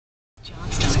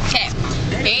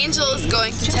Angel is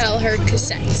going to tell her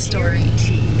cassette story.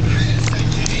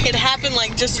 It happened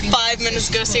like just 5 minutes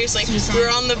ago, seriously. We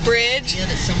were on the bridge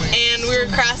and we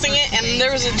were crossing it and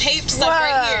there was a tape stuck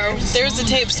right here. There was a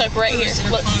tape stuck right here.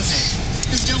 Look.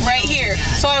 Right here.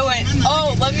 So I went,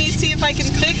 oh, let me see if I can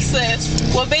fix this.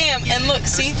 Well, bam, and look,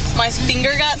 see, my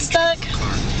finger got stuck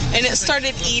and it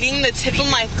started eating the tip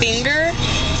of my finger,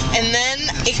 and then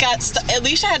it got stuck. At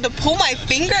least I had to pull my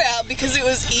finger out because it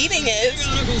was eating it.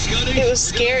 It was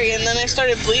scary, and then I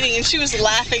started bleeding and she was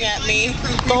laughing at me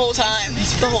the whole time.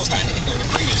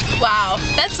 Wow,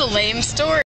 that's a lame story.